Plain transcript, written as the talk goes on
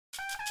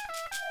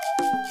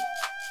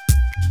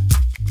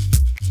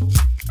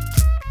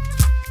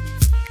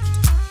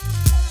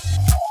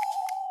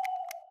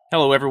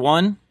Hello,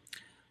 everyone.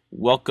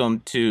 Welcome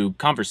to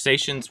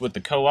Conversations with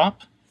the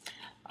Co-op.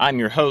 I'm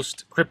your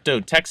host, Crypto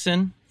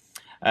Texan,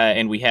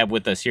 and we have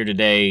with us here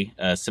today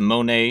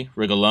Simone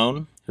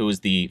Rigolon, who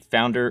is the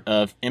founder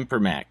of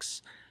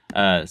Impermax.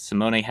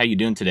 Simone, how you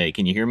doing today?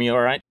 Can you hear me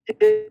all right?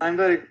 I'm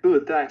very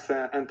good, thanks,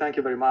 and thank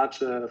you very much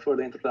for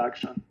the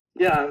introduction.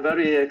 Yeah, I'm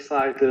very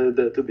excited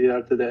to be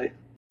here today.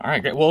 All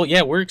right, great. Well,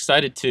 yeah, we're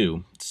excited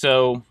too.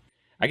 So,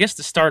 I guess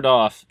to start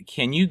off,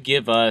 can you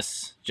give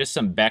us just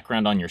some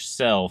background on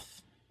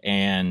yourself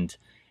and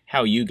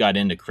how you got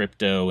into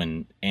crypto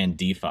and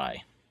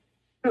DeFi?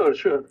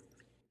 Sure.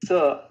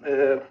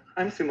 So,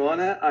 I'm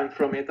Simone, I'm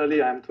from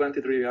Italy, I'm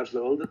 23 years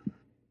old,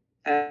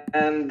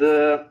 and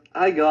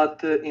I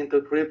got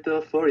into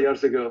crypto 4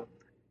 years ago.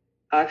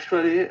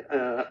 Actually,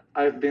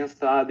 I've been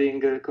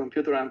studying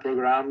computer and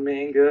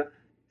programming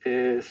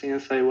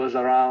since I was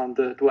around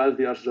 12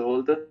 years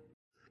old.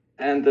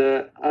 And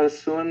as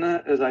soon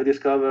as I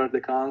discovered the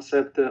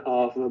concept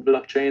of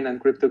blockchain and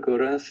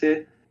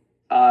cryptocurrency,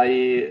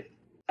 I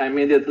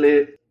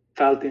immediately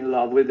fell in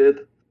love with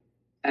it.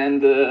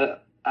 And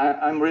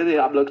I'm really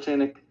a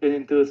blockchain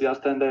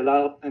enthusiast, and I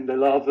love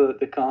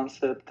the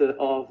concept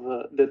of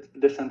the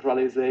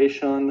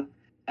decentralization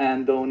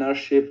and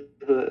ownership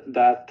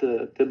that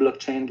the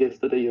blockchain gives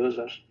to the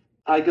users.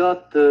 I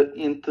got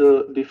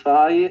into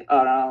DeFi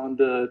around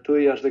 2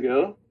 years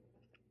ago,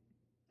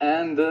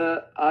 and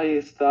I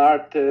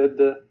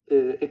started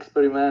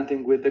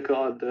experimenting with the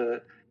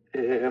code,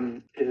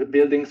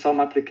 building some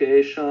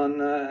application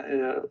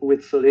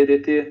with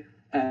Solidity.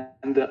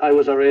 And I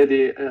was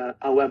already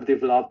a web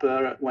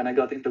developer when I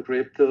got into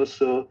crypto,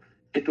 so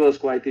it was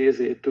quite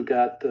easy to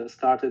get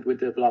started with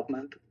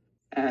development.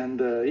 And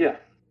yeah,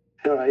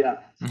 here I am.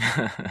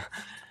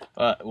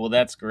 Well,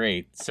 that's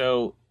great.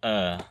 So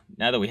now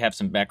that we have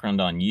some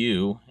background on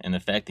you and the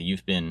fact that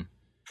you've been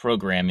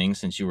programming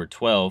since you were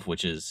 12,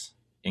 which is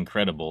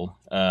incredible,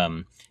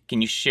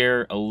 can you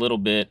share a little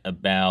bit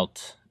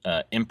about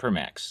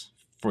Impermax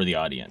for the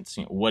audience?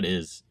 What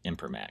is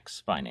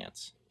Impermax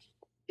Finance?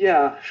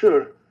 Yeah,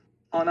 sure.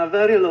 On a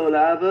very low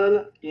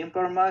level,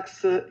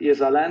 Impermax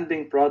is a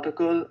lending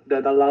protocol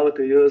that allows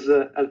to use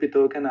LP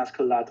token as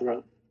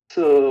collateral.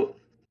 So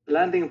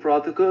lending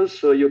protocols,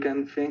 so you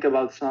can think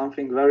about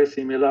something very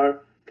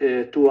similar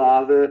to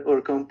Aave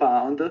or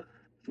Compound,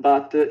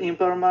 but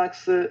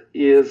Impermax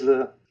is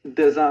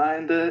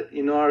designed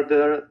in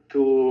order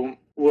to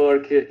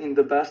work in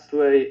the best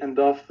way and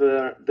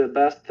offer the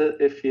best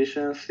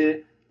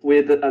efficiency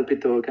with LP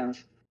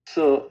tokens.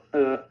 So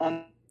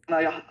on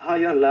a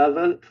higher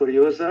level for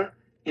user,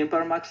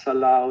 Impermax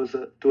allows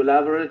to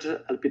leverage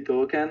LP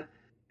token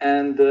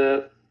and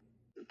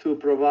to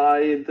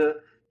provide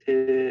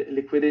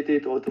liquidity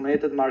to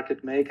automated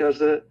market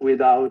makers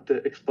without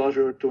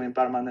exposure to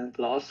impermanent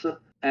loss.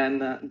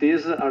 And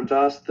these are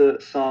just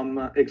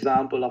some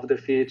example of the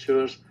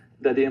features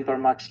that the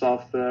Impermax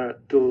offer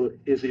to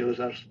its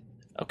users.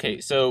 Okay,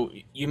 so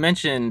you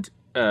mentioned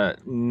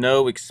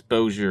no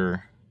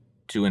exposure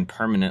to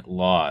impermanent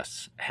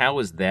loss. How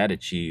is that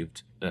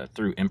achieved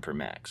through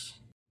Impermax?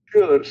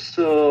 Sure.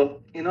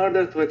 So in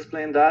order to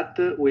explain that,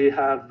 we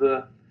have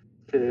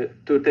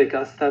to take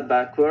a step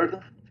backward.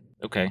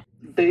 Okay.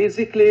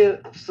 Basically,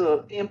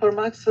 so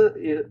Impermax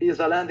is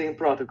a lending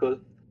protocol,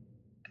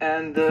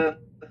 and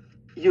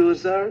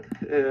user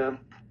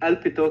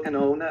LP token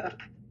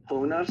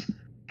owners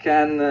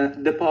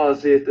can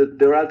deposit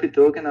their LP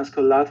token as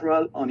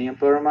collateral on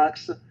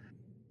Impermax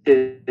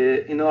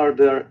in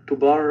order to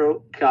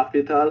borrow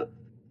capital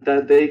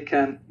that they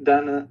can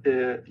then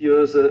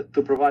use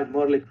to provide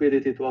more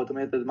liquidity to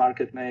automated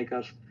market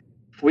makers.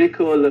 We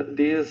call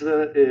this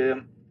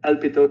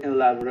LP token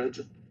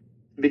leverage,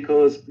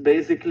 because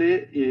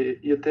basically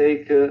you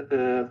take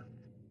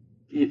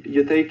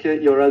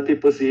your LP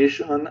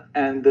position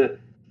and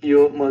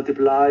you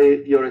multiply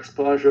your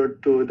exposure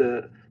to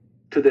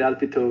the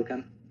LP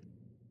token,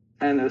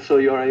 and so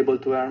you are able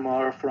to earn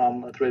more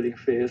from trading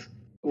fees.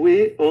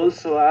 We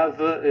also have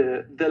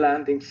the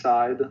lending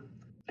side,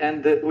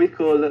 and we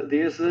call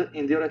this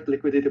indirect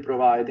liquidity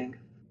providing.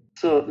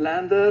 So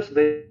lenders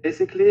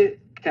basically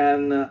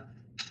can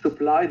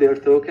supply their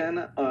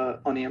token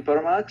on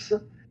Impermax,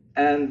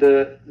 and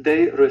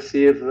they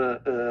receive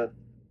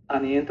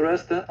an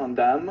interest on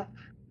them.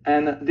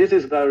 And this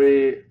is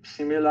very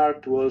similar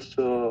to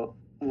also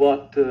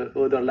what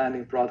other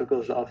lending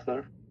protocols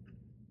offer.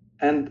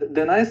 And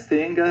the nice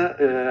thing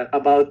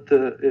about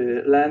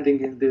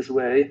lending in this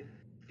way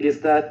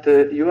is that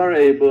you are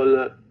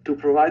able to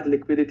provide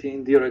liquidity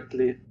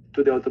indirectly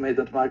to the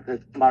automated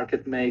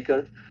market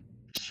maker,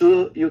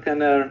 so you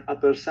can earn a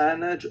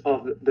percentage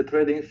of the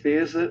trading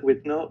fees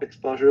with no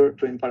exposure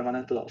to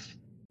impermanent loss.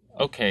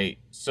 Okay,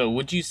 so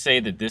would you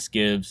say that this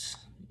gives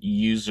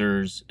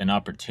users an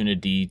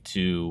opportunity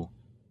to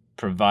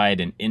provide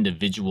an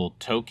individual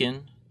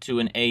token to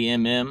an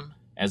AMM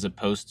as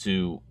opposed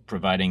to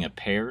providing a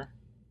pair?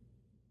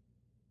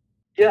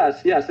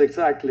 Yes,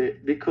 exactly.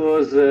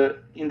 Because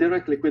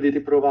indirect liquidity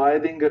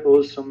providing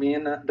also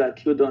mean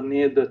that you don't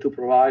need to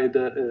provide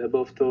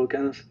both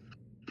tokens.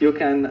 You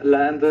can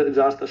lend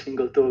just a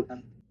single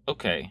token.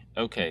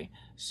 Okay.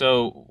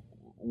 So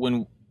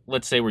when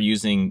let's say we're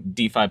using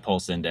DeFi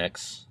Pulse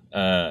Index,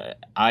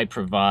 I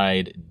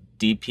provide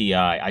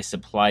DPI. I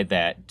supply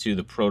that to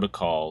the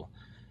protocol.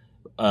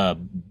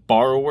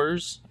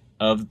 Borrowers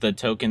of the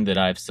token that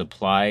I've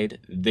supplied,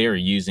 they're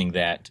using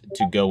that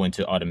to go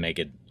into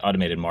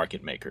automated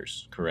market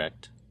makers.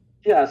 Correct?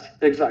 Yes,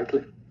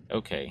 exactly.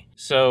 Okay.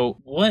 So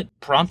what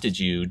prompted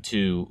you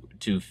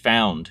to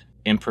found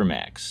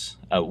Impermax?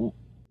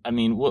 I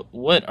mean,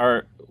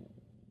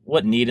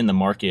 what need in the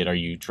market are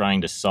you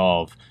trying to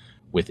solve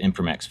with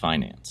Impermax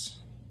Finance?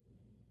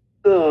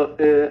 So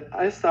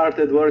I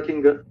started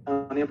working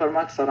on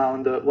Impermax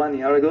around 1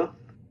 year ago.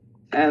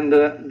 And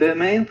the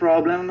main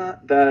problem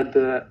that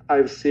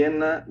I've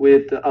seen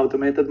with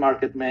automated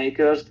market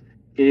makers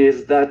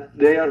is that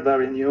they are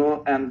very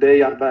new and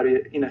they are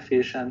very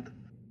inefficient.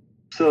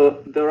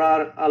 So there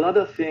are a lot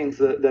of things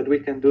that we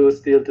can do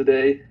still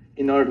today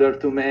in order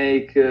to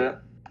make uh,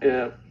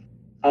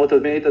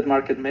 automated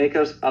market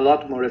makers a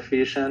lot more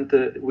efficient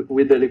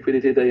with the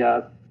liquidity they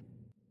have.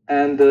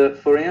 And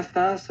for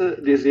instance,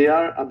 this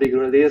year a big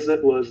release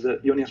was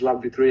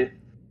Uniswap v3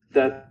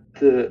 that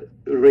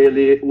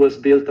really was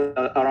built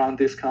around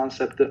this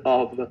concept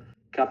of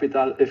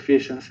capital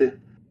efficiency.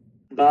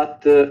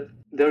 But the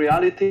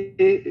reality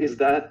is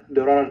that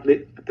there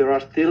are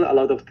still a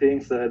lot of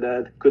things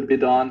that could be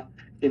done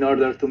in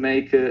order to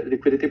make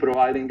liquidity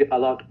providing a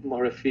lot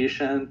more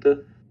efficient.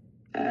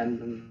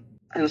 And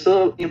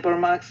so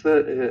Impermax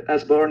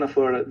has born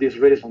for this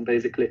reason,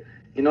 basically,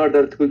 in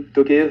order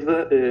to give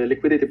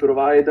liquidity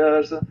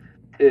providers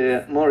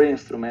more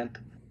instrument.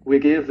 We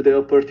give the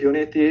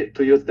opportunity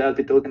to use the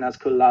LP token as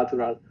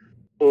collateral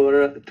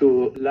or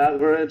to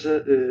leverage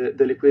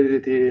the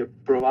liquidity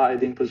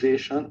providing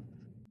position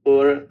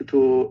or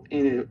to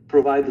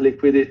provide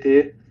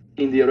liquidity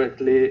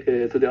indirectly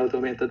to the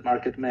automated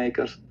market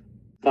makers.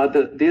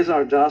 But these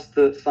are just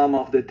some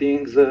of the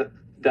things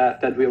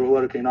that we're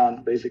working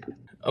on, basically.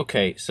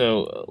 Okay,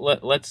 so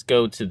let's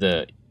go to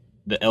the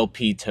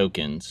LP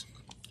tokens.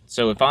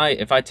 So if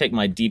I take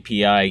my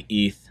DPI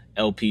ETH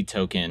LP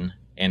token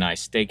and I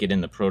stake it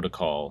in the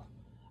protocol,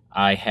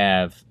 I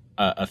have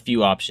a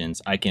few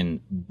options. I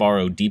can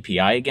borrow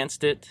DPI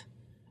against it,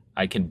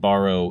 I can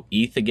borrow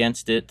ETH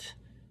against it,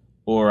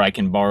 or I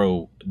can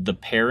borrow the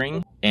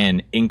pairing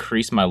and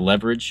increase my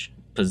leverage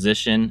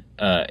position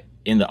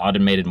in the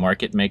automated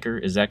market maker.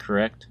 Is that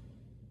correct?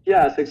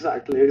 Yes,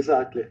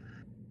 exactly.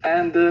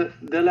 And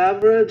the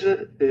leverage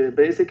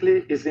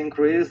basically is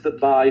increased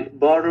by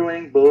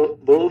borrowing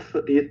both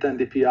ETH and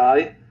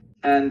DPI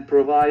and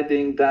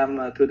providing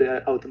them to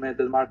the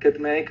automated market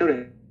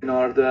maker in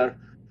order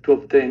to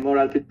obtain more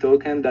LP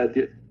token that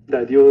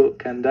you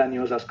can then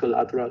use as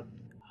collateral.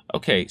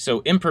 Okay,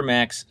 so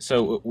Impermax.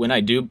 So when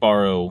I do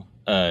borrow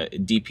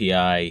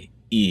DPI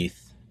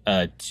ETH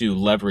to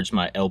leverage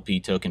my LP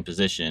token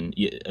position,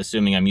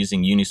 assuming I'm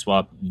using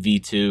Uniswap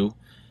V2,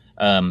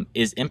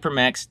 is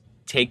Impermax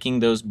taking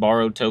those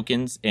borrowed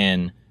tokens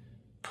and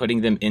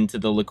putting them into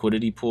the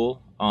liquidity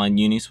pool on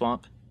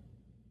Uniswap?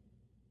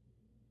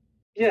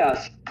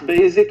 Yes,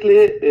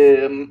 basically,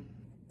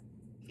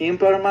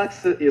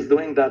 Impermax is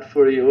doing that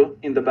for you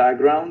in the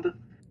background.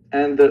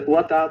 And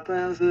what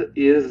happens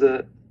is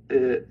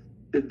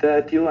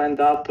that you end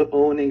up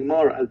owning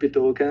more LP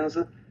tokens,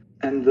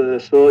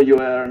 and so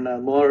you earn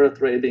more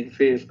trading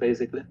fees,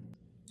 basically.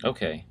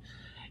 Okay.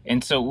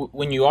 And so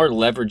when you are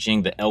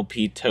leveraging the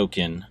LP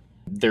token,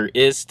 there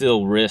is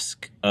still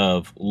risk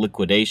of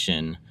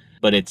liquidation,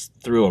 but it's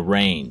through a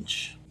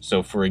range.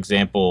 So for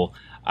example,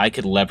 I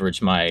could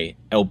leverage my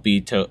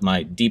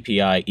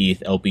DPI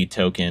ETH LP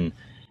token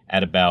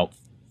at about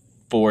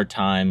 4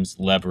 times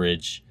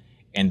leverage,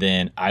 and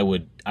then I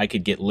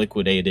could get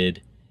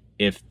liquidated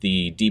if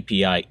the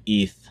DPI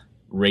ETH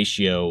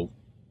ratio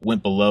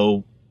went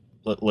below,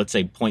 let's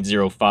say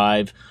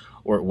 0.05,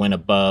 or it went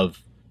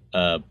above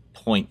zero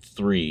point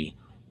 0.3.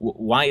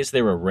 Why is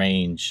there a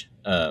range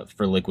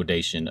for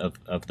liquidation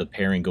of the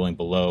pairing going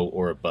below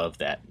or above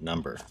that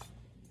number?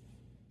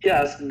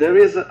 Yes, there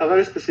is a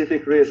very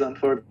specific reason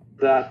for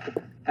that,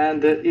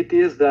 and it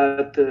is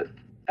that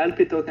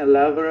LP token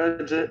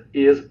leverage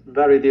is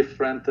very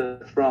different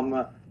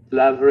from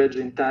leverage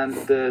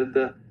intended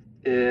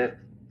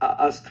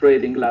as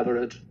trading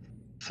leverage.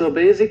 So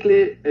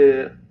basically,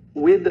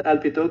 with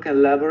LP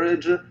token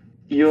leverage,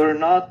 you're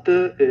not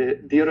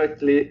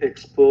directly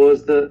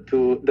exposed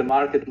to the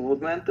market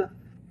movement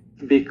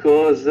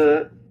because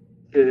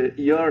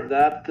your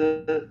debt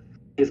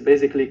is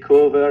basically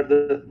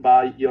covered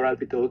by your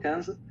LP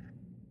tokens,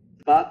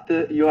 but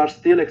you are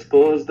still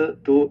exposed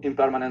to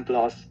impermanent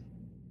loss.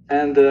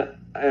 And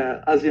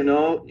as you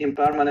know,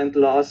 impermanent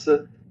loss,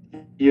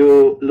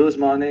 you lose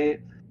money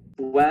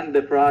when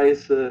the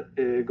price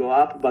go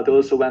up, but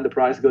also when the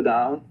price go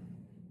down.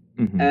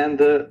 Mm-hmm. And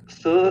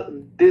so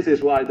this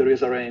is why there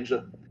is a range.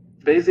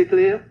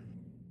 Basically,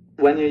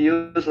 when you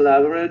use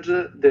leverage,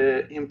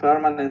 the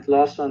impermanent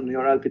loss on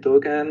your LP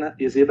token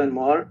is even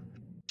more.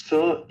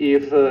 So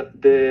if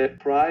the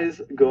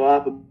price go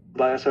up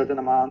by a certain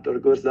amount or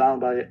goes down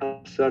by a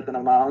certain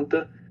amount,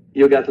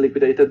 you get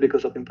liquidated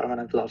because of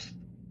impermanent loss.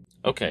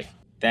 Okay,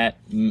 that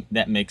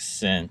makes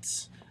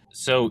sense.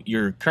 So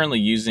you're currently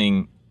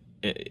using,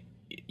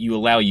 you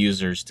allow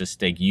users to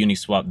stake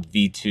Uniswap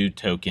V2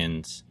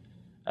 tokens.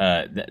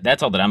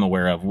 That's all that I'm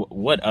aware of.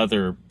 What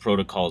other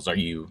protocols are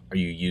you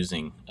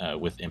using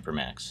with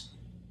Impermax?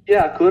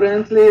 Yeah,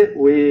 currently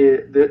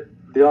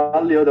the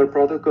only other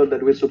protocol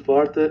that we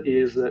support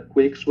is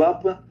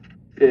QuickSwap,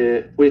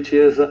 which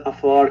is a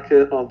fork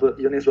of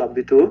Uniswap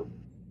v2.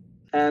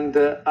 And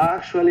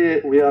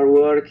actually, we are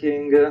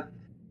working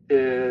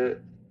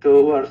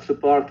towards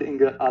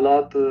supporting a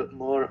lot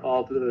more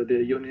of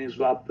the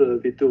Uniswap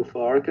v2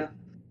 fork.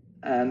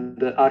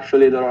 And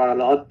actually, there are a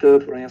lot.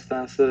 For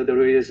instance,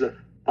 there is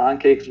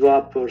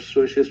PancakeSwap or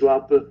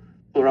SushiSwap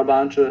or a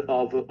bunch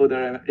of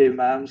other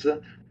AMMs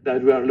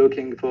that we are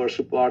looking for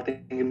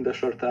supporting in the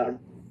short term.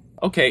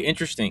 Okay,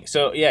 interesting.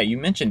 So yeah, you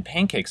mentioned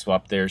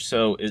PancakeSwap there.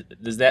 So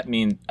does that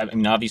mean? I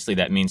mean, obviously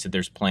that means that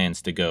there's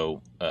plans to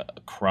go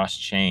cross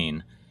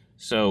chain.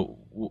 So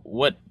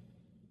what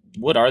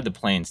are the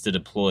plans to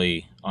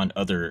deploy on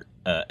other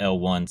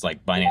L1s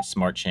like Binance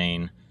Smart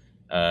Chain?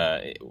 Uh,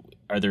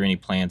 are there any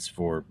plans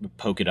for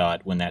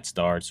Polkadot when that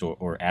starts,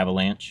 or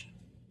Avalanche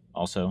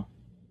also?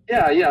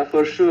 Yeah,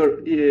 for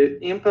sure.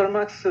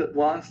 Impermax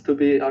wants to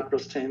be a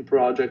cross-chain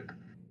project,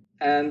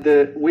 and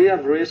we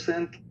have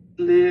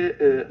recently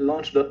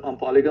launched on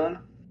Polygon.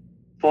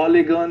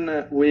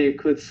 Polygon, we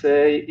could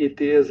say it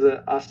is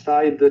a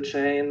side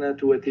chain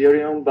to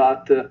Ethereum,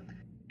 but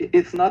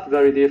it's not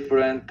very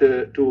different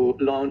to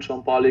launch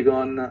on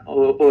Polygon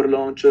or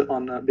launch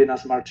on Binance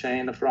Smart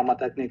Chain from a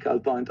technical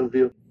point of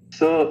view.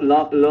 So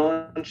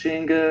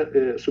launching,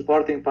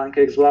 supporting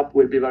PancakeSwap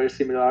will be very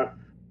similar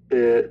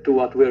to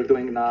what we're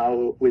doing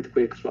now with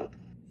QuickSwap.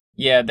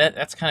 Yeah,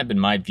 that's kind of been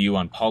my view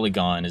on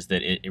Polygon is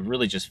that it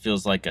really just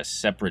feels like a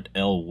separate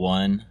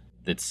L1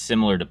 that's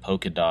similar to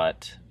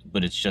Polkadot,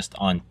 but it's just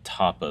on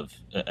top of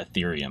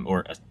Ethereum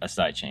or a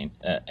sidechain,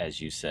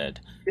 as you said.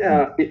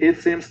 Yeah,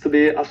 it seems to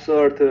be a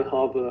sort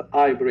of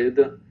hybrid.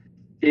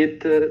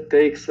 It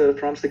takes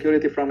from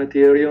security from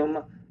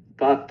Ethereum,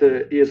 but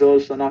is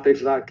also not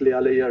exactly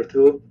a layer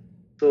two.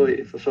 So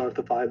it's a sort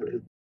of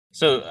hybrid.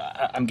 So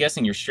I'm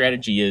guessing your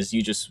strategy is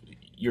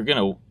you're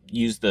gonna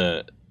use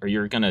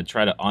you're gonna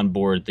try to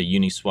onboard the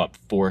Uniswap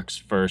forks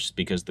first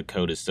because the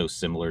code is so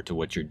similar to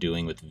what you're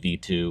doing with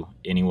V2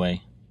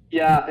 anyway.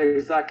 Yeah,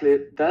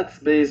 exactly. That's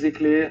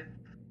basically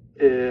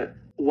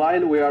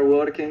while we are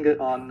working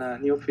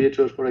on new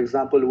features. For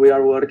example, we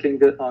are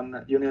working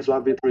on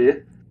Uniswap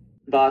v3,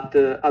 but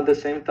at the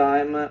same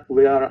time,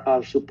 we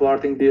are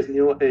supporting these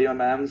new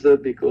AMMs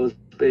because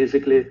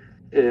basically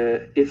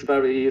it's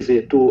very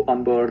easy to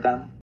onboard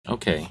them.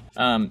 Okay.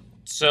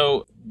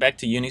 So back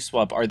to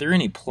Uniswap, are there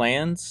any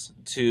plans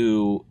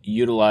to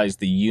utilize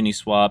the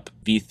Uniswap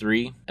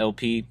V3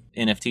 LP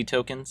NFT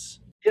tokens?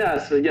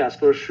 Yes,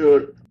 for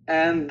sure.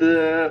 And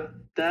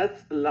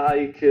that's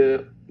like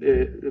the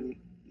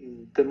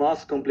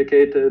most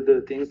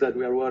complicated things that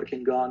we are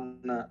working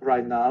on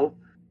right now,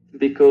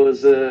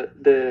 because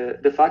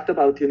the fact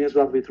about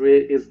Uniswap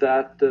v3 is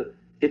that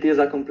it is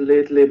a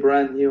completely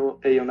brand new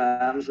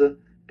AMMs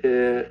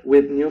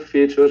with new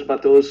features,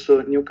 but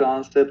also new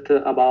concept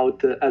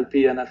about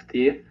LP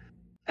NFT.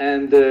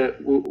 And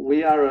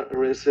we are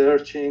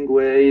researching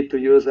way to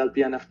use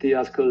LP NFT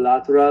as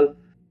collateral,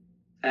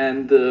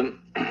 and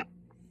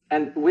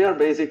and we are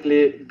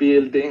basically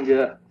building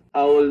a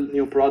whole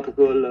new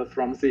protocol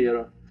from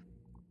zero.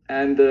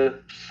 And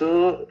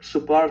so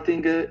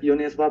supporting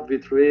Uniswap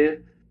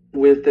v3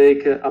 will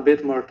take a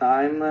bit more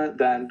time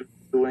than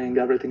doing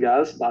everything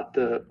else, but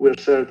we're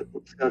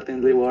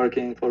certainly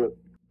working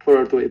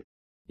forward to it.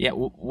 Yeah,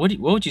 what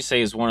would you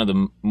say is one of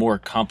the more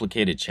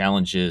complicated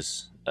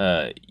challenges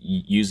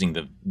using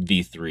the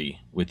V3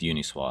 with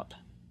Uniswap?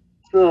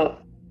 So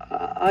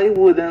I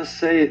wouldn't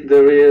say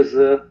there is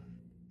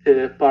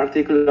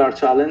particular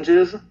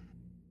challenges.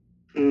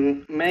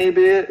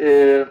 Maybe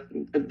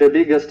the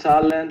biggest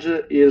challenge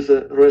is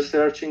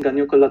researching a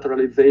new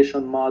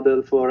collateralization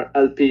model for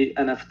LP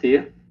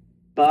NFT.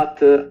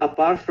 But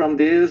apart from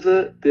this,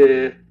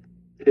 the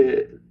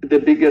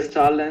biggest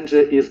challenge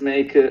is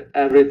make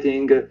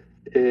everything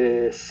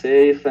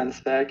safe and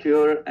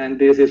secure, and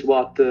this is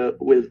what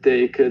will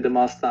take the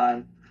most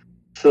time.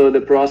 So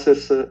the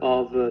process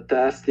of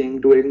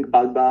testing, doing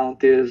bug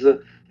bounties,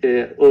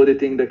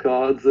 auditing the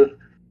codes,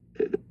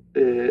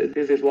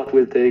 this is what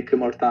will take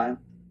more time.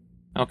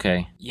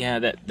 Okay, yeah,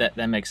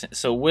 that makes sense.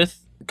 So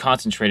with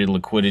concentrated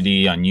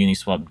liquidity on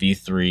Uniswap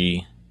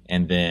V3,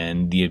 and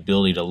then the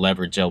ability to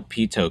leverage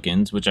LP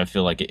tokens, which I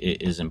feel like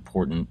it is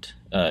important.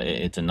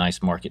 It's a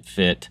nice market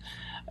fit.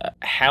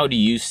 How do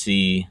you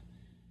see,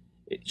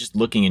 just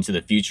looking into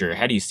the future,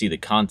 how do you see the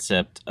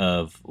concept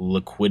of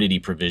liquidity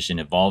provision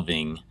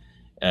evolving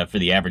for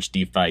the average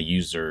DeFi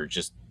user,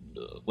 just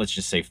let's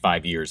just say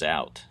 5 years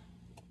out?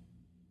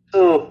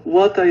 So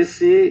what I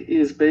see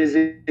is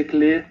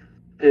basically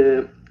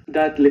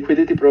that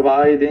liquidity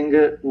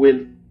providing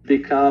will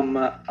become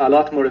a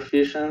lot more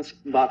efficient,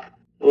 but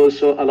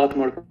also a lot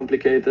more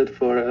complicated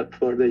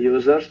for the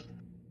users.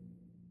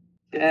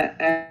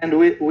 And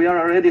we are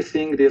already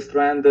seeing this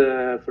trend,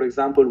 for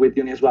example, with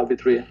Uniswap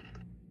v3.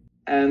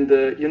 And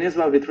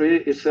Uniswap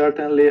v3 is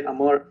certainly a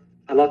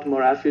lot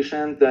more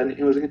efficient than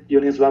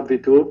Uniswap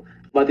v2,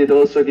 but it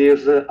also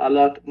gives a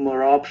lot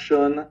more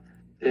option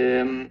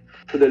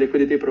to the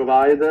liquidity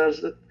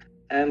providers,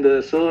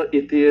 and so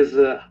it is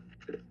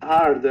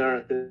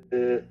harder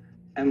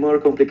and more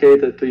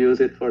complicated to use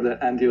it for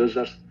the end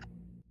users.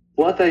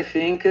 What I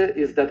think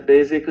is that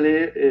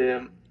basically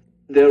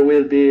there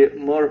will be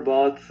more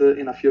bots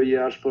in a few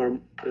years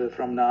from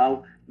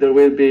now. There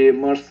will be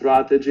more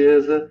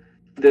strategies.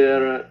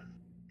 There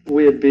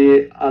will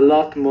be a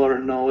lot more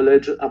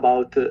knowledge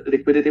about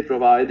liquidity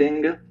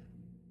providing.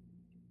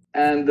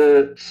 And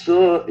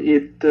so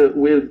it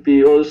will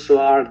be also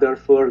harder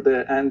for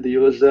the end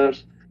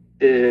users,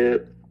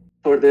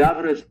 for the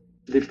average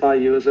DeFi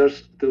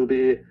users to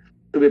be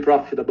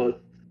profitable,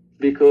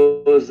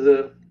 because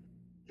there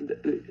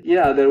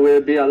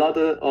will be a lot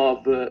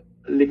of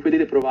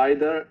liquidity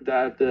provider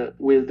that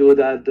will do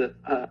that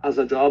as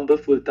a job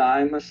full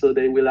time. So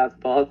they will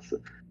have bots,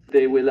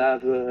 they will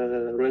have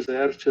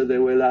research, they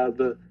will have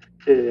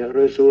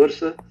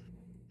resource,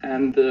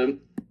 and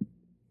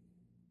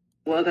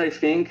what I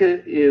think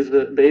is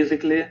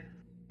basically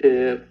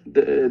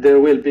there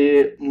will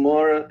be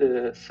more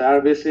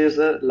services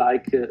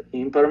like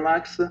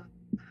Impermax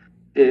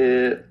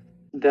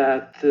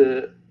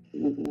that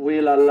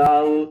will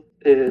allow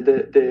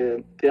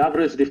the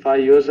average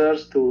DeFi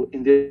users to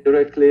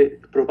indirectly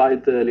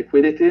provide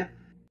liquidity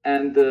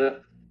and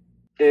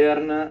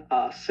earn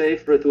a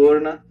safe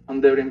return on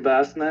their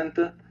investment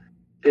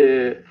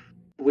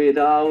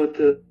without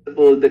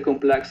all the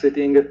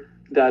complexity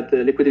that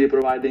liquidity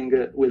providing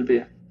will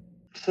be.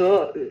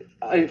 So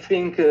I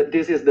think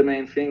this is the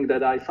main thing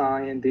that I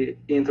find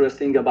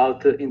interesting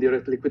about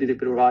indirect liquidity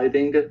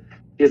providing,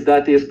 is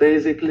that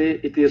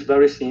it is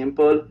very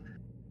simple.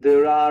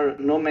 There are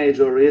no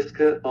major risk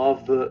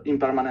of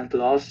impermanent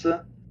loss.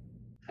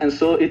 And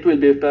so it will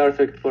be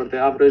perfect for the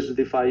average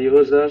DeFi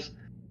users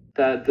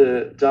that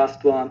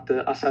just want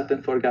a set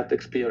and forget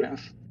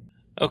experience.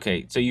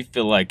 Okay, so you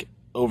feel like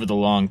over the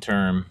long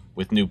term,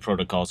 with new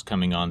protocols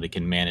coming on that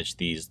can manage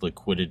these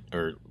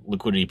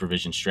liquidity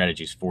provision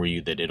strategies for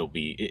you, that it'll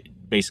be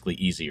basically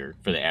easier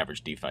for the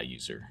average DeFi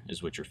user,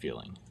 is what you're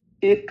feeling.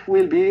 It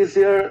will be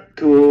easier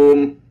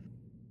to,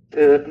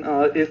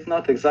 no, it's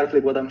not exactly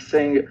what I'm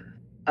saying.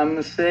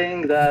 I'm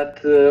saying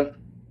that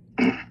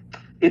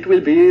it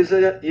will be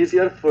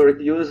easier for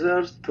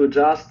users to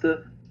just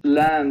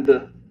lend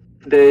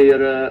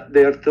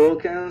their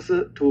tokens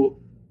to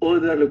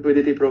other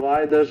liquidity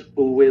providers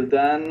who will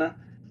then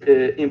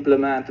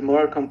implement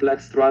more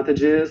complex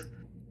strategies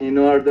in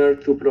order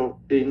to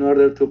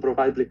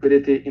provide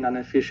liquidity in an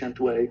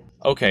efficient way.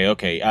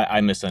 Okay, I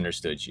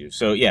misunderstood you.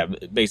 So yeah,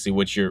 basically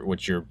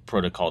what your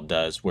protocol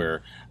does,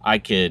 where I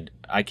could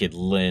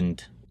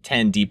lend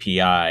 10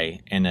 DPI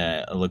and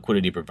a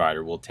liquidity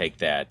provider will take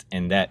that,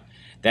 and that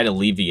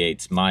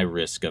alleviates my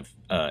risk of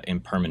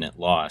impermanent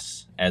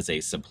loss as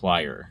a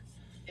supplier.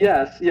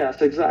 Yes,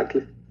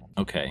 exactly.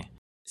 Okay,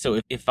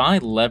 so if I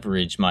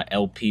leverage my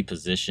LP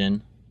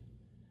position,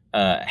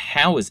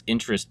 how is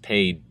interest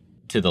paid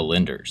to the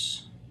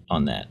lenders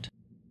on that?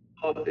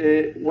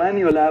 When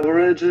you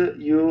leverage,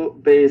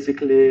 you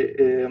basically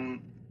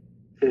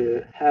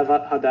have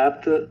a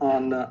debt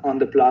on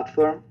the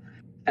platform,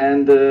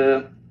 and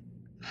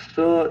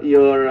so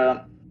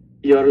your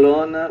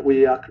loan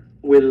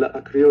will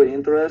accrue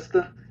interest,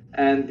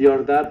 and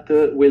your debt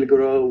will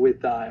grow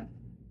with time.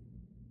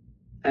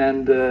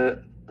 And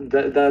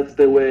that's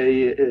the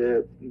way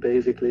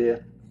basically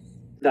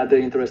that the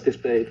interest is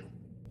paid.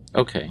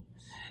 Okay.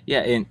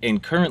 Yeah,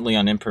 and currently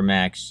on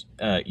Impermax,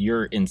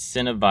 you're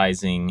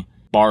incentivizing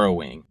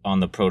borrowing on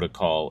the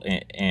protocol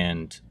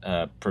and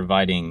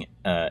providing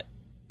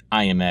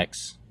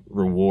IMX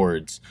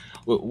rewards.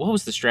 What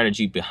was the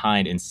strategy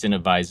behind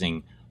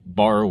incentivizing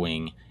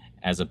borrowing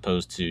as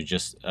opposed to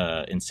just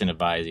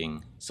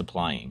incentivizing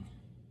supplying?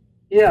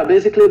 Yeah,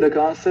 basically the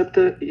concept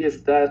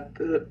is that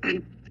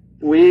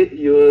we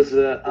use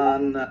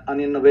an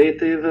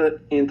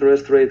innovative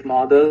interest rate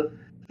model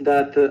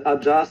that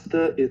adjusts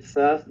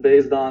itself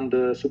based on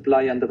the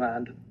supply and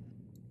demand.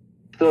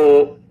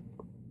 So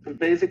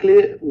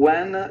basically,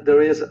 when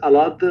there is a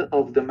lot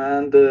of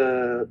demand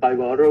by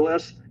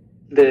borrowers,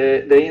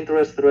 the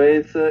interest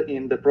rate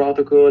in the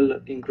protocol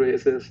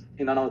increases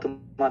in an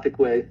automatic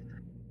way.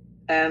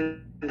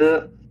 And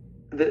the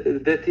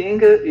thing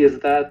is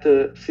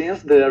that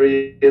since there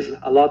is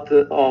a lot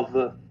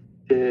of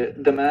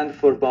demand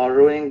for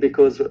borrowing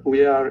because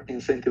we are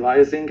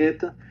incentivizing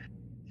it,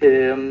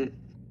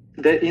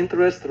 the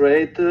interest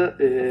rate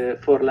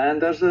for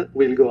lenders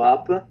will go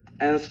up.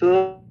 And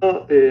so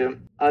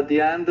at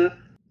the end,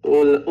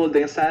 all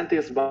the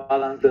incentives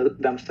balance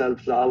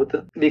themselves out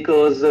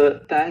because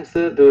thanks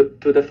to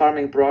the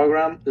farming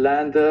program,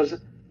 lenders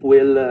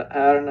will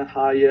earn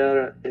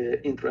higher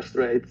interest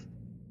rates.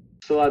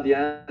 So at the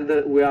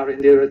end, we are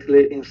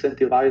indirectly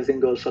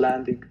incentivizing also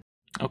lending.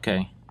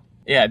 Okay.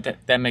 Yeah,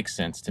 that makes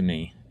sense to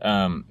me.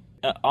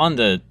 On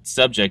the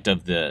subject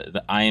of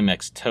the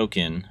IMX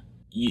token,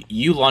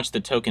 you launched the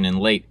token in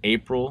late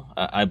April,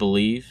 I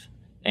believe,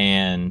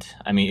 and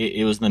I mean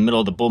it was in the middle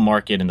of the bull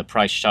market, and the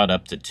price shot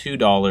up to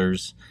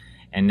 $2,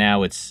 and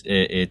now it's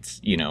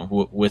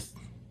with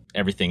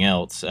everything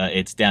else,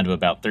 it's down to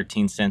about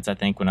 13 cents, I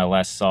think, when I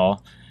last saw.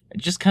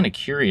 Just kind of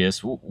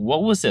curious,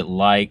 what was it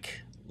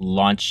like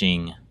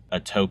launching a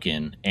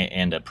token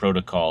and a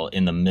protocol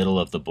in the middle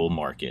of the bull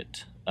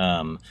market?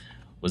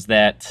 Was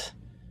that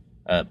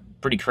uh,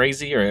 pretty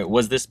crazy, or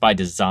was this by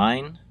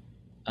design?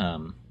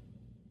 Um,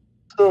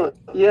 So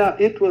yeah,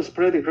 it was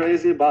pretty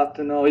crazy, but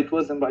no, it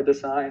wasn't by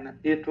design.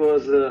 It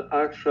was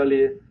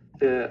actually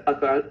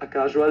a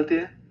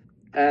casualty,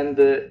 and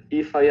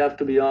if I have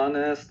to be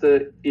honest,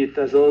 it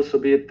has also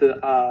been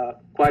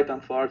quite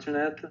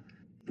unfortunate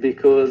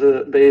because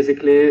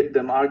basically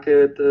the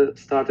market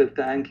started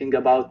tanking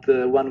about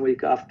 1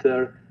 week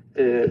after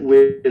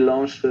we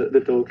launched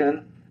the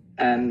token.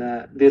 And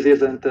this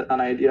isn't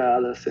an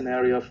ideal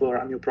scenario for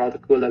a new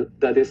protocol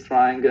that is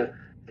trying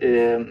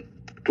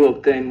to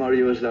obtain more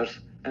users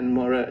and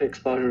more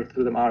exposure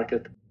to the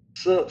market.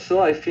 So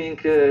I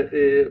think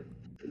the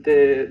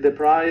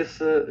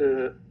price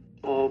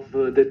of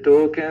the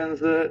tokens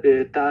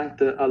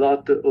tanked a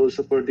lot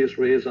also for this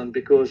reason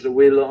because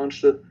we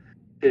launched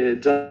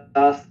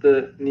just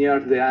near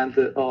the end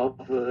of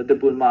the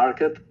bull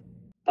market.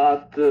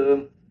 But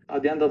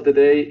at the end of the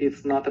day,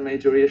 it's not a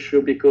major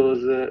issue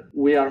because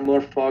we are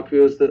more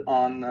focused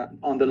on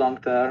the long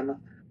term,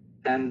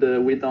 and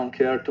we don't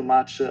care too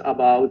much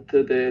about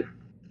the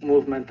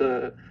movement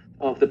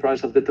of the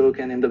price of the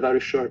token in the very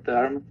short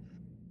term.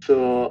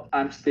 So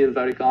I'm still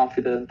very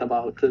confident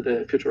about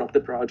the future of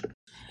the project.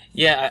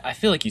 yeah, I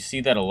feel like you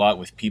see that a lot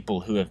with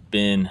people who have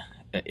been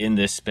in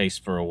this space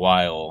for a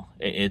while.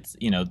 It's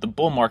the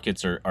bull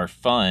markets are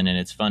fun, and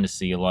it's fun to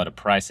see a lot of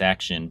price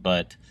action,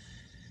 but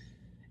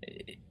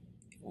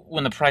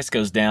when the price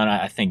goes down,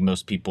 I think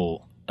most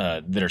people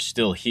that are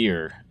still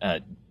here,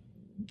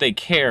 they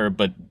care,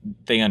 but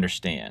they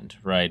understand,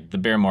 right? The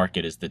bear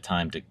market is the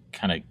time to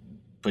kind of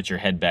put your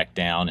head back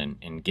down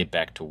and get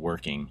back to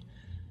working.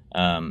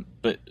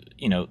 But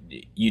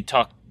you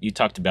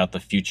talked about the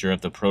future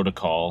of the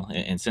protocol,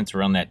 and since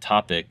we're on that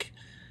topic,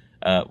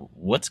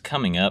 what's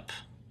coming up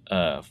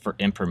for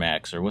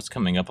Impermax, or what's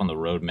coming up on the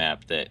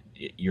roadmap that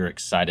you're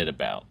excited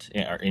about?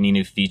 Are any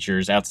new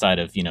features outside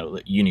of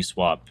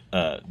Uniswap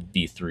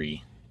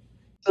v3?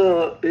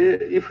 So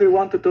if we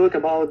want to talk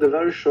about the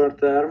very short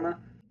term,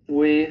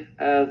 we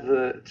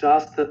have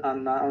just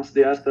announced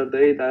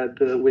yesterday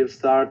that we've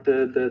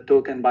started the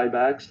token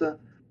buybacks,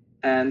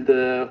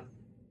 and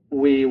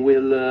we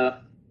will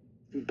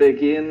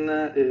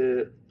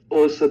begin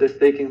also the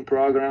staking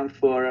program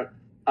for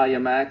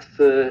IMX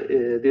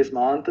this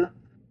month.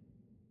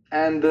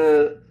 And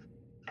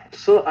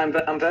so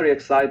I'm very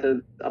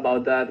excited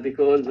about that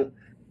because,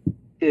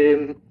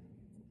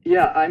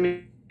 yeah, I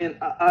mean,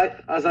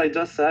 as I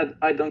just said,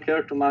 I don't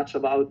care too much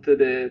about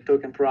the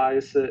token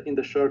price in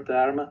the short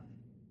term,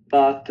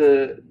 but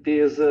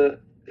this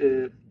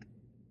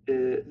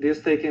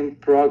staking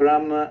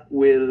program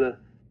will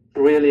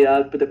really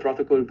help the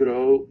protocol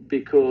grow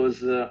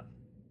because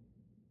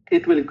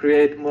it will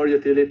create more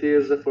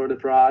utilities for the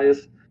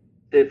price,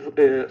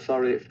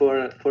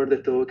 for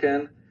the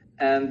token.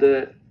 And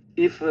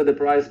if the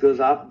price goes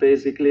up,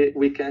 basically,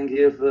 we can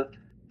give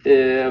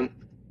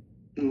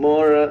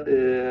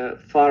more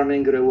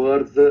farming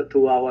rewards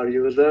to our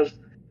users.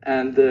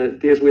 And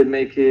this will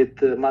make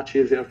it much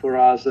easier for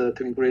us to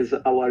increase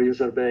our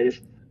user base.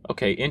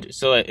 Okay,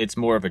 so it's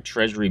more of a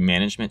treasury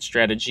management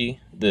strategy.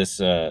 This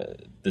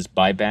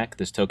buyback,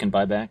 this token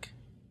buyback.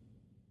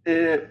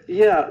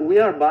 Yeah, we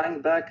are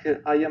buying back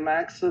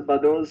IMX,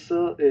 but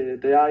also the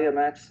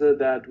IMX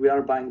that we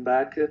are buying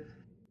back,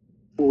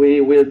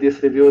 we will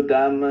distribute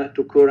them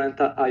to current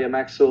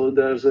IMX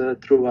holders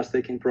through a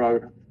staking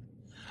program.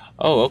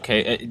 Oh,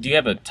 okay. Do you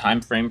have a time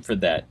frame for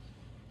that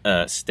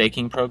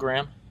staking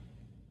program?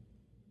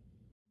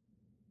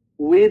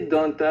 We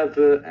don't have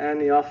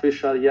any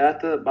official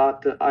yet,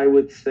 but I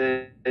would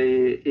say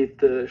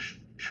it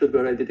should be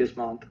ready this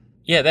month.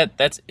 Yeah,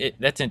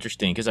 that's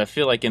interesting because I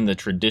feel like in the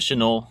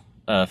traditional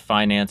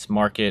finance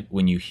market,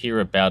 when you hear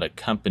about a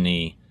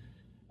company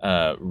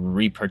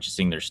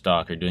repurchasing their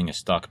stock or doing a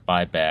stock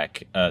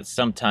buyback,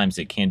 sometimes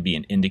it can be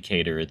an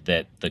indicator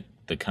that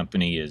the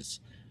company is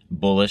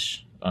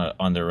bullish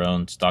on their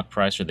own stock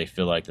price, or they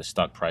feel like the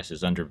stock price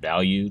is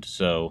undervalued.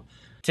 So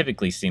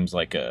typically seems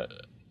like a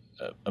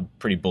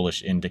pretty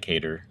bullish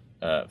indicator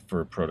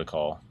for a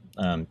protocol.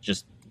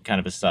 Just kind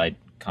of a side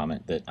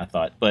comment that I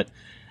thought. But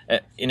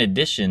in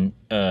addition,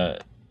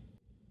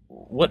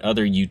 what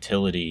other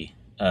utility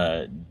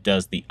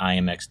does the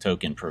IMX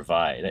token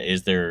provide?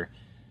 Is there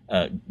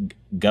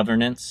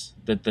governance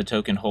that the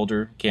token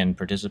holder can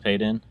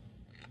participate in?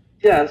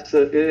 Yes,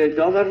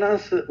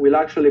 governance will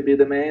actually be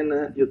the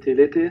main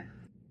utility,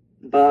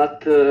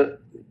 but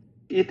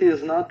it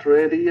is not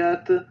ready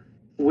yet.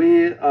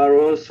 We are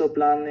also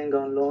planning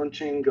on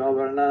launching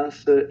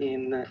governance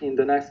in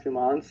the next few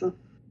months.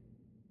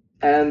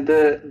 And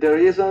the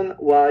reason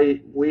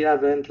why we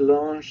haven't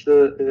launched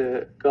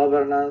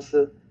governance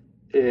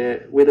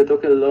with the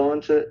token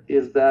launch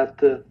is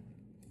that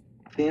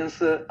since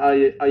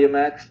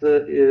IMX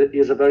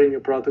is a very new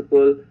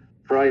protocol,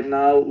 right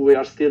now we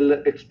are still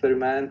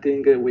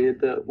experimenting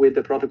with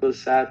the protocol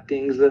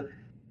settings,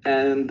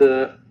 and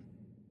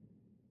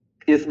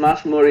it's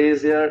much more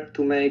easier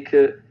to make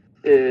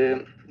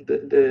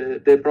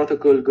the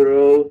protocol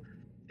grow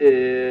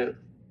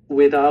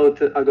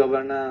without a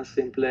governance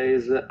in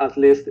place, at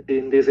least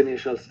in this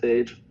initial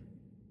stage.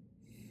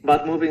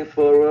 But moving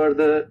forward,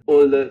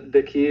 all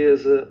the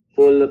keys,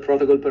 all the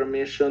protocol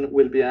permission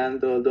will be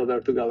handed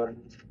over to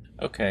governance.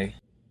 Okay.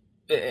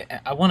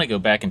 I want to go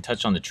back and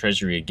touch on the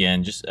treasury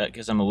again, just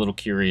because I'm a little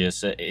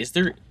curious. Is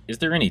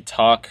there any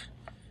talk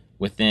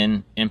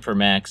within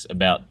Impermax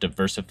about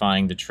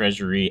diversifying the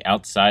treasury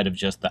outside of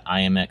just the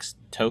IMX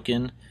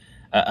token?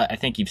 I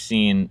think you've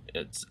seen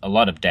a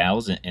lot of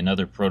DAOs and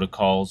other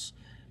protocols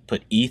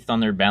put ETH on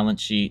their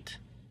balance sheet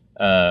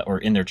or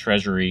in their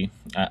treasury.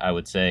 I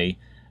would say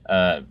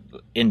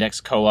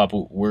Index Co-op.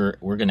 We're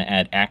going to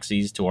add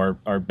Axes to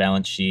our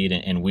balance sheet,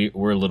 and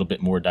we're a little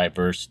bit more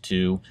diverse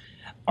too.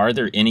 Are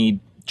there any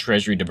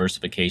treasury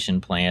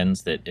diversification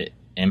plans that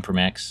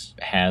Impermax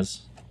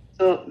has?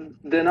 So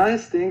the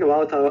nice thing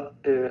about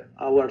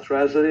our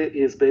treasury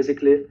is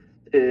basically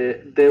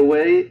the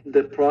way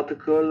the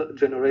protocol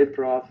generate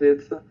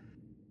profits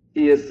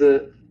is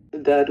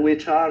that we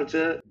charge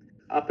a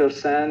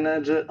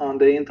percentage on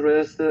the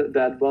interest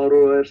that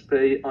borrowers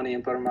pay on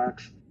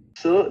Impermax.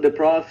 So the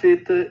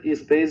profit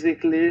is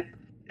basically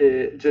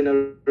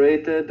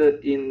generated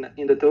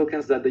in the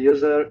tokens that the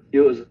user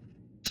use.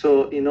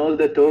 So in all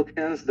the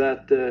tokens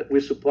that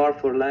we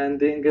support for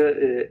lending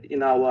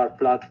in our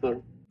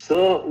platform.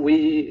 So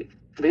we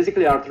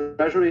basically our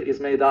treasury is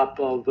made up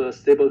of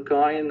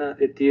stablecoin,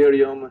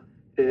 Ethereum,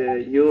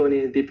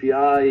 Uni,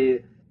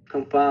 DPI,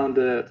 Compound,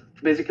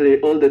 basically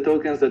all the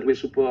tokens that we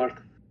support.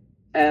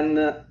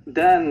 And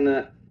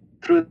then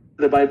through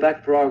the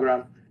buyback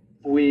program,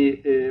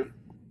 we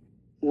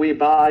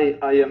buy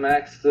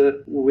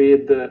IMX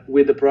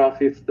with the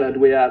profits that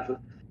we have.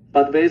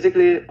 But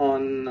basically,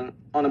 on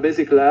a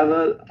basic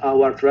level,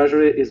 our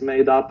treasury is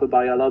made up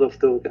by a lot of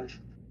tokens.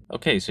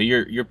 Okay, so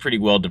you're pretty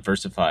well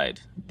diversified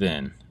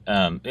then.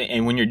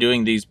 And when you're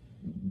doing these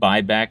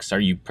buybacks, are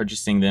you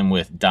purchasing them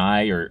with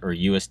DAI or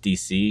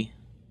USDC?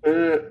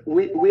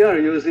 We are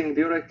using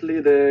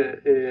directly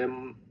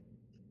the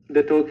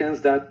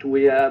tokens that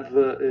we have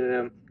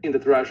in the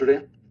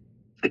treasury,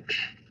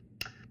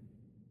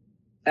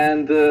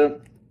 and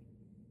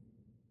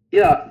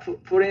yeah,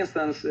 for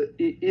instance,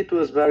 it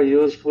was very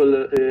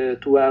useful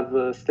to have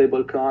a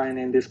stable coin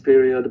in this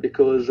period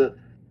because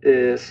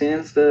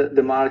since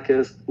the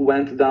markets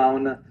went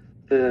down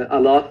a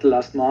lot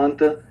last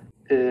month,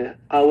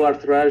 our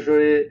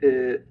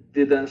treasury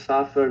didn't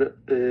suffer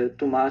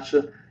too much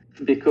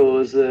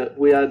because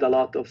we had a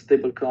lot of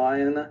stable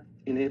coin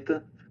in it.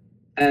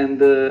 And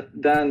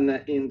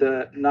then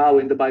now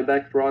in the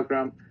buyback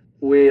program,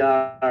 we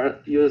are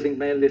using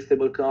mainly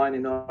stablecoin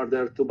in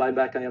order to buy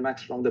back IMX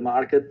from the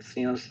market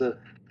since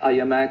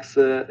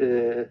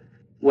IMX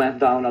went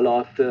down a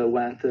lot,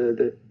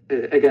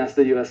 against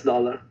the US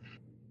dollar.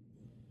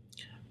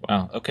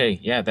 Wow. Okay.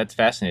 Yeah, that's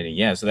fascinating.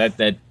 Yeah, so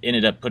that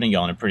ended up putting you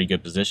all in a pretty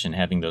good position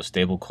having those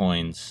stable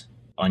coins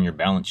on your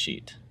balance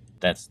sheet.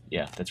 That's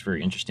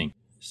very interesting.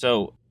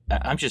 So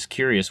I'm just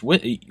curious,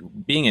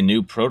 being a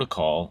new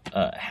protocol,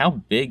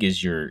 how big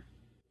is your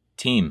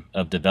team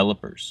of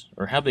developers,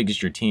 or how big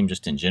is your team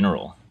just in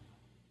general?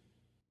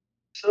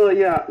 So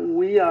yeah,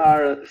 we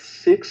are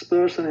 6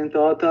 person in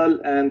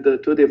total and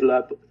two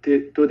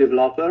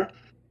developer.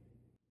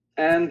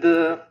 And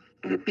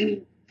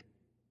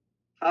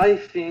I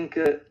think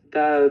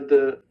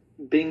that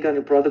being a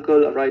new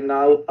protocol right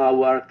now,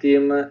 our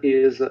team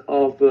is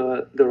of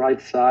the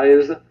right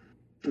size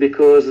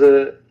because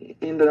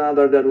in the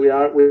number that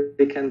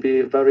we can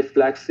be very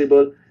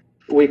flexible.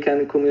 We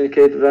can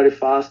communicate very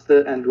fast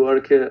and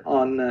work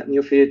on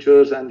new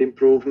features and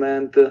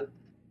improvement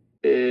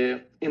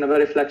in a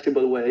very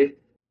flexible way.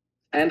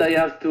 And I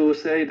have to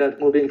say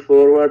that moving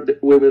forward,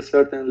 we will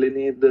certainly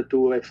need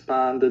to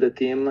expand the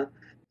team,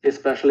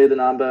 especially the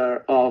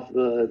number of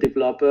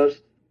developers.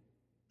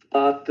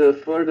 But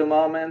for the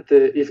moment,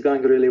 it's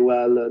going really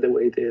well the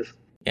way it is.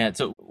 Yeah.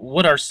 So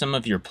what are some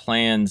of your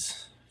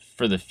plans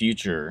for the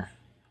future?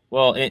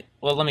 Well,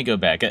 let me go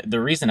back. The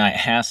reason I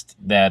asked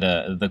that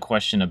the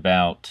question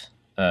about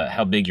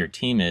how big your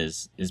team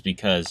is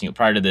because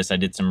prior to this I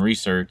did some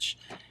research,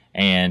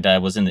 and I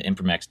was in the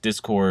Impermax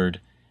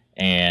Discord,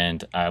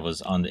 and I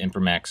was on the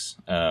Impermax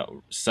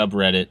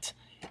subreddit,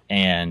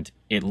 and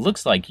it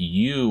looks like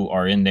you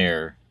are in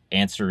there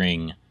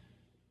answering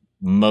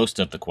most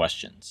of the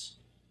questions.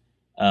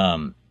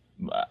 Um,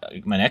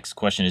 my next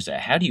question is,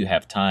 how do you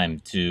have time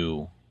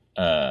to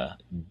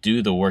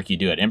do the work you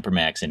do at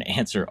Impermax and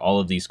answer all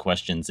of these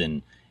questions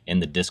in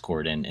the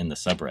Discord and in the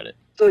subreddit?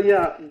 So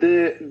yeah,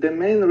 the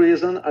main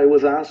reason I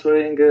was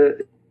answering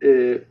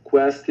a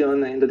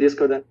question in the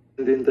Discord and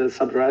in the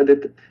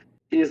subreddit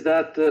is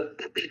that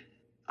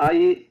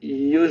I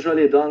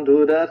usually don't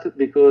do that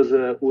because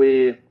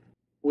we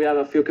have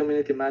a few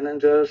community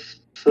managers,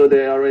 so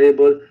they are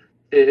able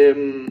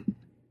um,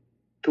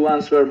 to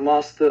answer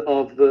most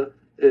of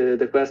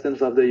the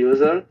questions of the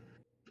user.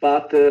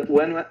 But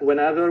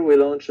whenever we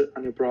launch a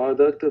new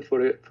product,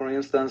 for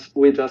instance,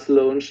 we just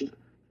launched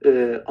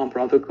on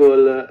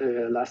protocol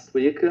last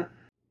week,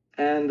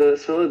 and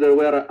so there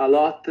were a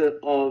lot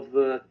of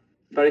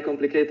very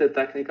complicated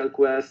technical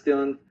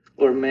questions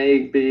or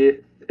maybe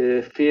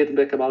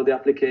feedback about the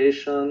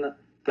application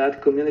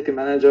that community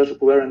managers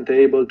weren't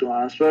able to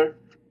answer.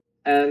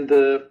 And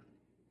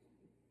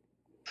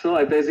so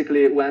I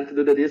basically went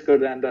to the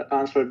Discord and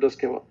answered those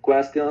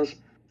questions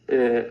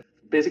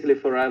basically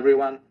for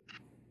everyone,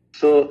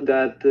 so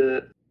that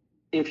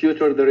in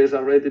future there is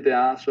already the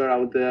answer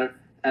out there,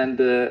 and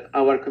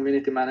our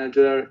community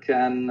manager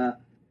can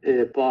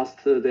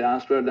post the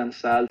answer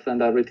themselves,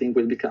 and everything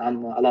will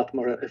become a lot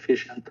more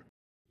efficient.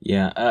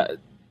 Yeah.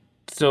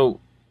 So,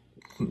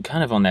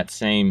 kind of on that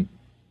same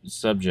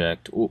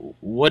subject,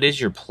 what is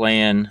your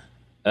plan?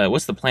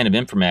 What's the plan of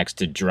Impermax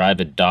to drive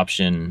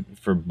adoption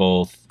for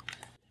both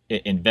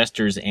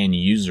investors and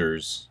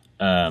users?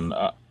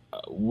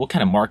 What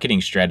kind of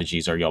marketing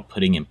strategies are y'all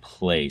putting in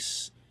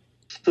place?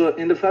 So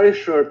in the very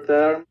short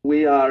term,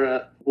 we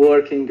are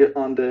working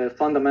on the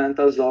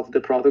fundamentals of the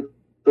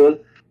protocol.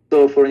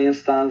 So for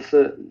instance,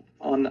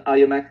 on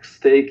IMX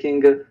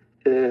staking,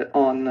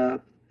 on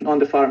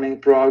the farming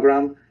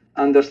program,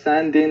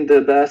 understanding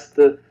the best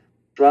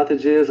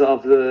strategies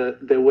of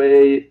the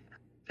way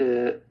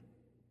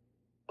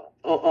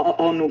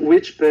on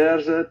which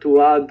pairs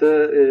to add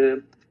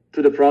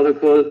to the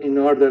protocol in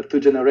order to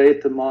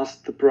generate the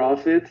most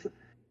profit.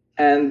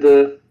 And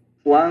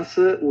once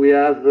we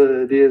have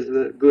this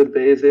good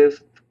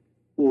basis,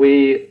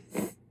 we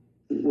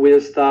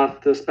will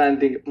start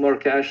spending more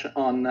cash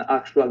on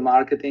actual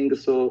marketing,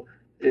 so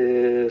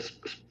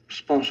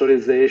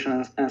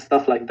sponsorization and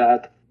stuff like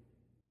that.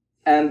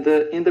 And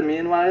in the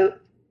meanwhile,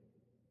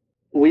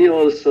 we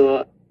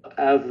also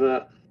have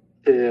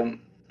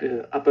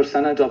a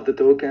percentage of the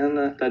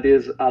token that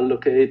is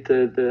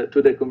allocated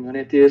to the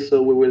community.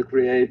 So we will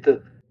create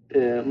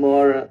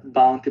more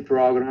bounty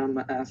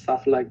program and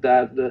stuff like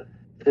that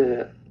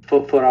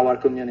for our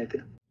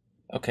community.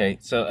 Okay,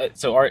 so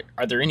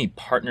are there any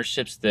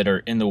partnerships that are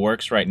in the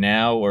works right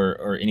now,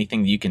 or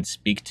anything that you can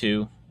speak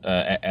to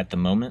at the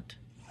moment?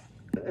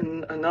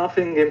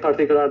 Nothing in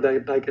particular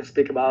that I can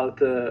speak about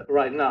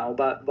right now,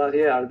 but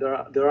yeah,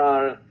 there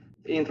are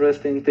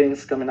interesting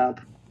things coming up.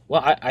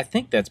 Well, I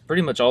think that's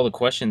pretty much all the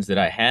questions that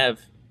I have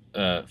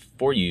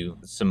for you,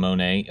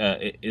 Simone.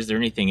 Is there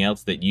anything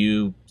else that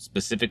you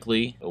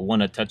specifically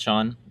want to touch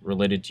on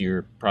related to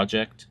your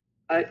project?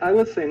 I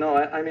would say no.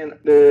 I mean,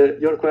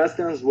 your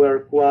questions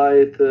were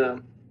quite.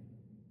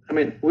 I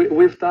mean,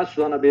 we've touched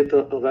on a bit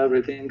of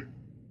everything.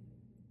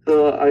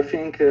 So I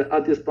think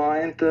at this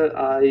point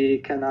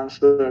I can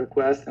answer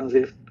questions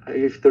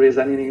if there is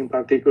anything in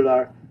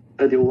particular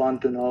that you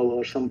want to know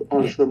or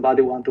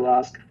somebody want to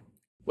ask.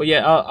 Well,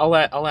 yeah,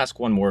 I'll ask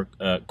one more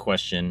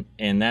question,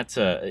 and that's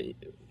do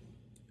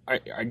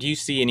you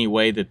see any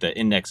way that the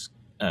index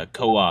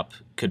co-op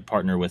could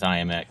partner with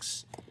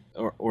IMX,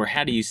 or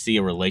how do you see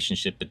a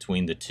relationship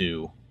between the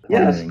two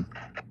partnering?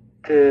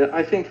 Yes,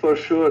 I think for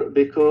sure,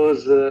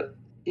 because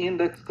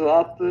Index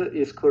Coop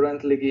is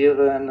currently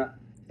given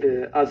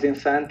as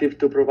incentive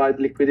to provide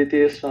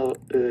liquidity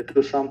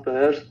to some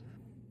pairs.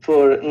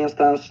 For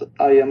instance,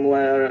 I am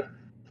aware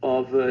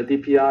of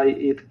DPI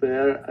ETH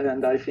pair,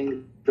 and I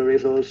think there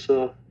is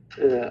also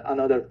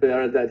another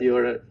pair that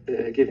you're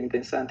giving the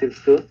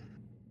incentives to.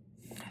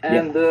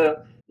 And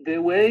the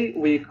way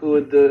we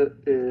could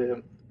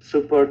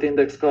support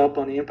Index Coop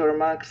on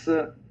Impermax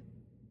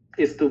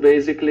is to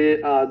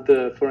basically add,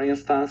 for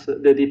instance,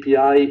 the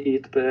DPI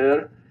ETH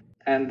pair,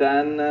 and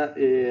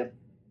then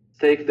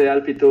stake the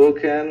LP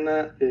token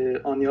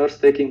on your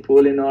staking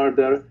pool in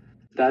order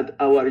that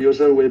our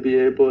user will be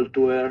able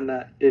to earn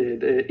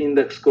the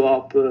index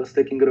co-op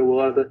staking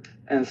reward,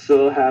 and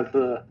so have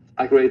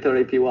a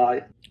greater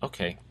APY.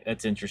 Okay,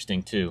 that's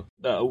interesting too.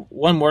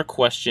 One more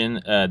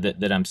question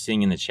that I'm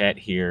seeing in the chat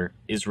here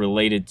is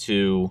related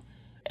to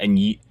a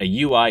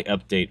UI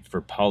update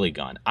for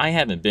Polygon. I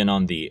haven't been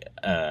on the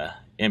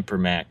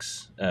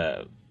Impermax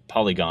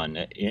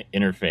Polygon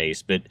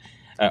interface, but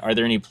are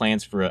there any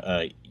plans for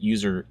a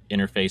user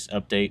interface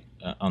update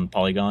on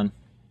Polygon?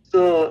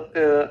 So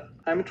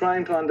I'm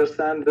trying to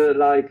understand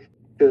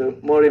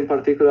more in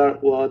particular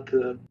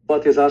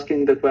what is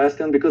asking the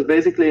question, because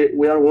basically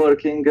we are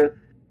working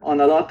on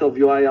a lot of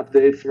UI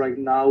updates right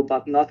now,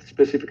 but not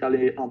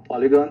specifically on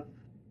Polygon.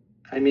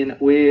 I mean,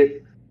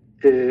 we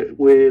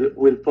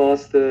will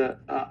post an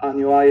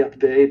UI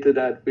update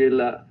that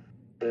will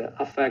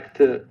affect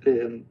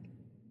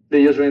the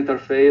user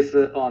interface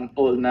on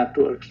all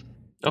networks.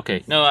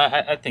 Okay, no,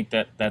 I think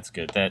that's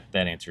good. That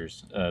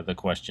answers the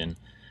question.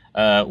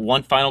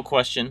 One final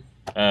question,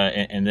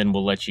 and then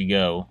we'll let you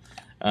go.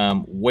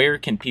 Where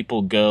can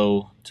people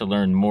go to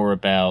learn more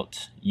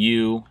about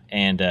you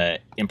and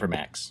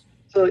Impermax?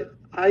 So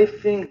I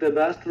think the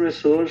best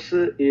resource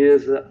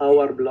is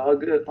our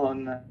blog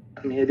on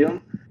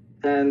Medium,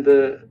 and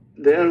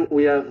there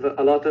we have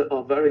a lot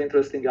of very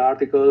interesting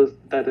articles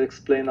that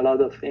explain a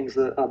lot of things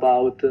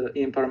about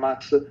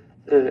Impermax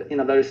in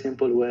a very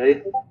simple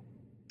way.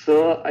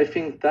 So I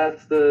think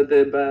that's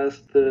the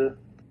best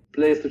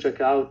place to check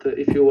out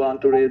if you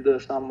want to read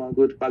some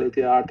good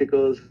quality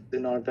articles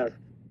in order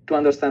to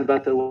understand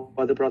better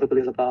what the protocol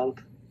is about.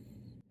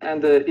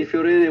 And if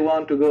you really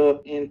want to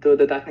go into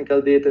the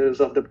technical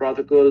details of the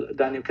protocol,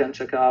 then you can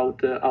check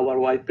out our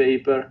white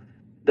paper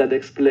that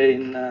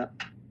explain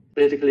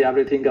basically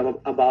everything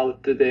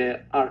about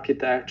the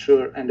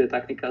architecture and the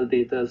technical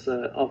details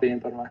of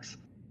Impermax.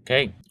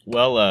 Okay,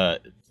 well,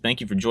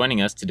 thank you for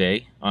joining us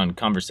today on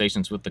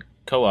Conversations with the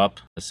Co-op,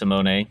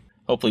 Simone.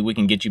 Hopefully, we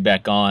can get you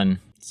back on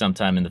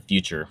sometime in the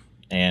future.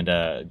 And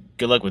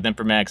good luck with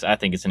Impermax. I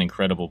think it's an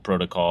incredible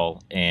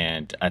protocol,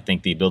 and I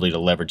think the ability to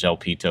leverage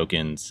LP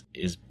tokens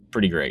is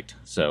pretty great.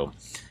 So,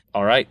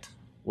 all right.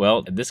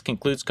 Well, this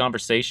concludes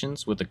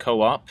Conversations with the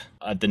Co-op.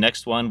 The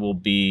next one will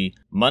be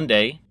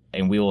Monday,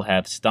 and we will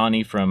have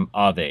Stani from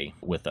Aave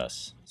with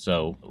us.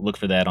 So look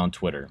for that on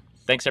Twitter.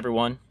 Thanks,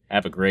 everyone.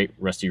 Have a great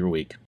rest of your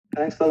week.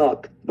 Thanks a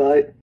lot.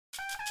 Bye.